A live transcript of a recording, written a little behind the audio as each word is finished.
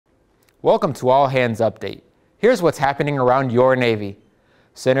Welcome to All Hands Update. Here's what's happening around your Navy.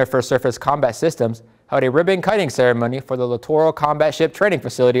 Center for Surface Combat Systems held a ribbon cutting ceremony for the Littoral Combat Ship Training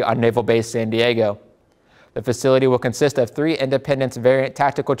Facility on Naval Base San Diego. The facility will consist of 3 Independence variant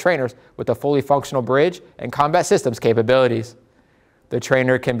tactical trainers with a fully functional bridge and combat systems capabilities. The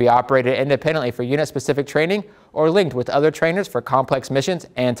trainer can be operated independently for unit-specific training or linked with other trainers for complex missions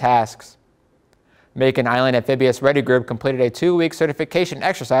and tasks. Makin Island Amphibious Ready Group completed a 2-week certification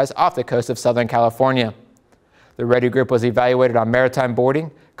exercise off the coast of Southern California. The Ready Group was evaluated on maritime boarding,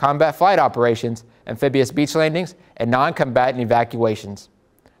 combat flight operations, amphibious beach landings, and non-combatant evacuations.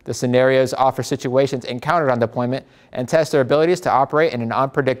 The scenarios offer situations encountered on deployment and test their abilities to operate in an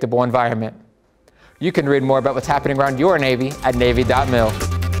unpredictable environment. You can read more about what's happening around your Navy at Navy.mil.